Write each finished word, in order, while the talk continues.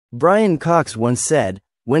Brian Cox once said,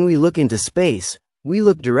 "When we look into space, we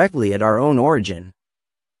look directly at our own origin.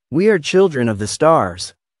 We are children of the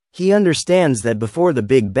stars." He understands that before the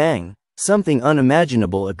Big Bang, something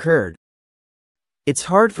unimaginable occurred. It's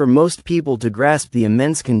hard for most people to grasp the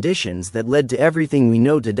immense conditions that led to everything we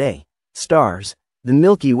know today: stars, the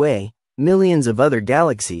Milky Way, millions of other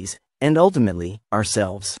galaxies, and ultimately,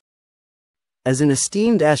 ourselves. As an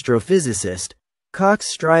esteemed astrophysicist, Cox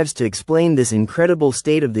strives to explain this incredible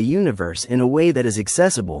state of the universe in a way that is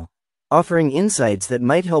accessible, offering insights that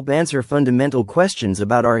might help answer fundamental questions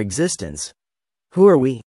about our existence. Who are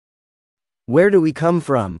we? Where do we come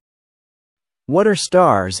from? What are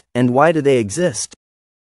stars, and why do they exist?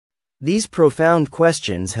 These profound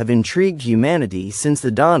questions have intrigued humanity since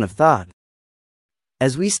the dawn of thought.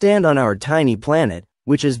 As we stand on our tiny planet,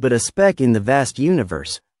 which is but a speck in the vast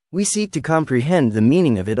universe, we seek to comprehend the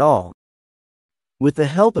meaning of it all. With the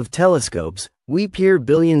help of telescopes, we peer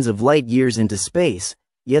billions of light years into space,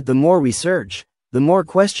 yet the more we search, the more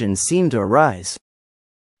questions seem to arise.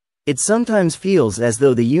 It sometimes feels as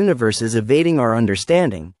though the universe is evading our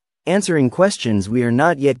understanding, answering questions we are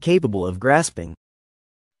not yet capable of grasping.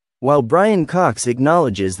 While Brian Cox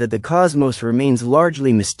acknowledges that the cosmos remains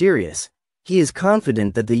largely mysterious, he is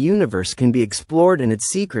confident that the universe can be explored and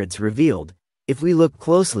its secrets revealed, if we look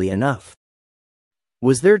closely enough.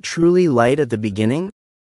 Was there truly light at the beginning?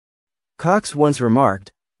 Cox once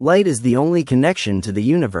remarked, "Light is the only connection to the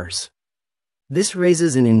universe." This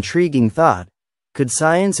raises an intriguing thought. Could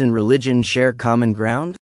science and religion share common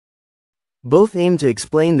ground? Both aim to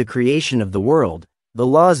explain the creation of the world, the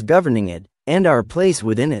laws governing it, and our place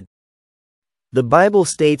within it. The Bible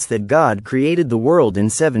states that God created the world in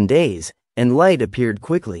 7 days, and light appeared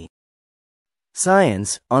quickly.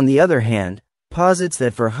 Science, on the other hand, posits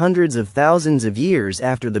that for hundreds of thousands of years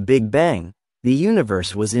after the Big Bang, the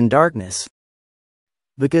universe was in darkness.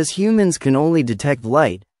 Because humans can only detect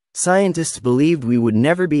light, scientists believed we would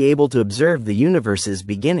never be able to observe the universe's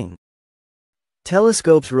beginning.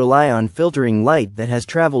 Telescopes rely on filtering light that has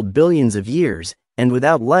traveled billions of years, and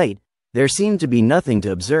without light, there seemed to be nothing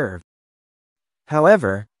to observe.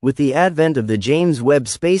 However, with the advent of the James Webb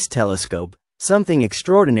Space Telescope, something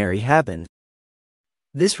extraordinary happened.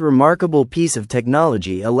 This remarkable piece of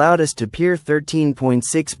technology allowed us to peer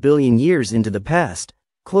 13.6 billion years into the past,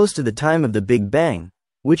 close to the time of the Big Bang,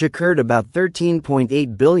 which occurred about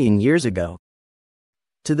 13.8 billion years ago.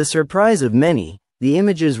 To the surprise of many, the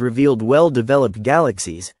images revealed well-developed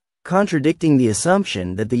galaxies, contradicting the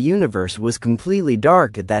assumption that the universe was completely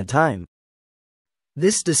dark at that time.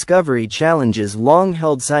 This discovery challenges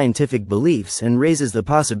long-held scientific beliefs and raises the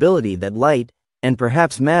possibility that light, and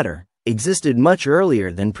perhaps matter, existed much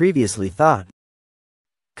earlier than previously thought.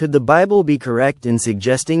 Could the Bible be correct in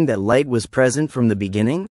suggesting that light was present from the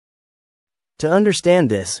beginning? To understand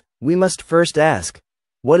this, we must first ask,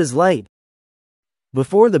 what is light?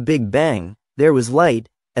 Before the Big Bang, there was light,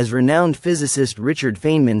 as renowned physicist Richard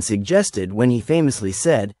Feynman suggested when he famously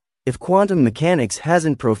said, "If quantum mechanics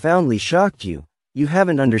hasn't profoundly shocked you, you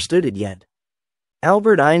haven't understood it yet."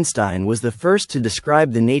 Albert Einstein was the first to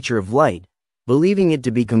describe the nature of light, believing it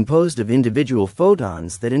to be composed of individual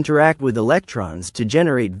photons that interact with electrons to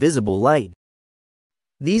generate visible light.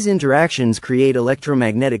 These interactions create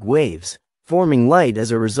electromagnetic waves, forming light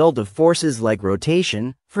as a result of forces like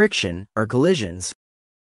rotation, friction, or collisions.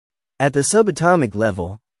 At the subatomic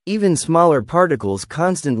level, even smaller particles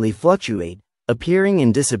constantly fluctuate, appearing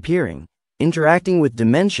and disappearing, interacting with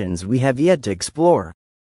dimensions we have yet to explore.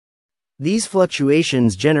 These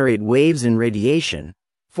fluctuations generate waves and radiation,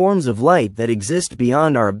 forms of light that exist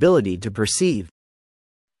beyond our ability to perceive.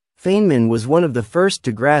 Feynman was one of the first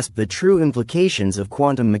to grasp the true implications of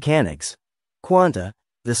quantum mechanics. Quanta,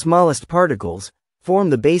 the smallest particles, form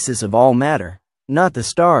the basis of all matter, not the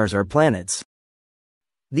stars or planets.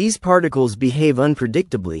 These particles behave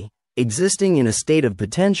unpredictably, existing in a state of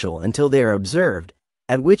potential until they are observed,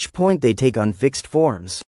 at which point they take on fixed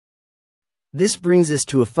forms. This brings us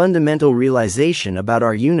to a fundamental realization about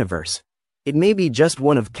our universe. It may be just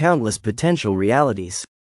one of countless potential realities.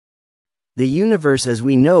 The universe as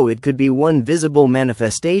we know it could be one visible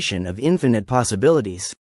manifestation of infinite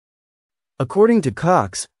possibilities. According to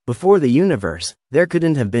Cox, before the universe, there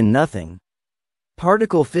couldn't have been nothing.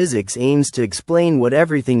 Particle physics aims to explain what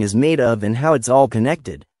everything is made of and how it's all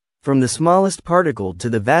connected, from the smallest particle to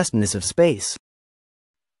the vastness of space.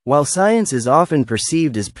 While science is often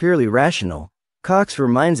perceived as purely rational, Cox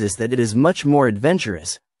reminds us that it is much more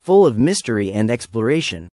adventurous, full of mystery and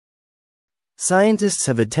exploration. Scientists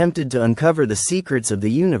have attempted to uncover the secrets of the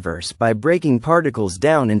universe by breaking particles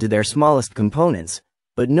down into their smallest components,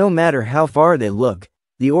 but no matter how far they look,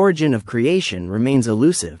 the origin of creation remains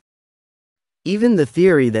elusive. Even the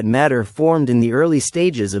theory that matter formed in the early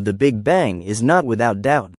stages of the Big Bang is not without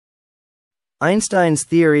doubt. Einstein's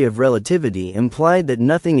theory of relativity implied that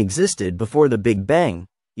nothing existed before the Big Bang,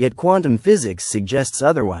 yet quantum physics suggests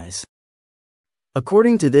otherwise.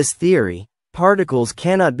 According to this theory, particles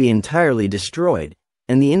cannot be entirely destroyed,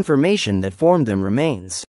 and the information that formed them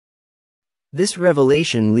remains. This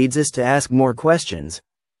revelation leads us to ask more questions.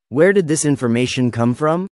 Where did this information come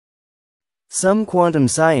from? Some quantum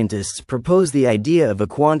scientists propose the idea of a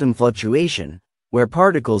quantum fluctuation, where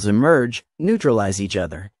particles emerge, neutralize each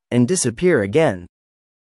other, and disappear again.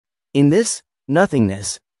 In this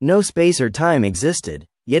nothingness, no space or time existed,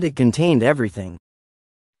 yet it contained everything.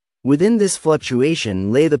 Within this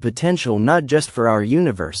fluctuation lay the potential not just for our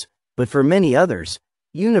universe, but for many others,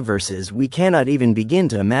 universes we cannot even begin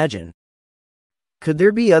to imagine. Could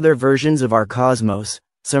there be other versions of our cosmos,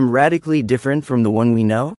 some radically different from the one we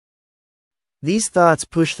know? These thoughts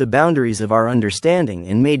push the boundaries of our understanding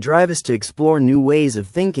and may drive us to explore new ways of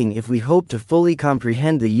thinking if we hope to fully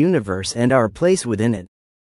comprehend the universe and our place within it.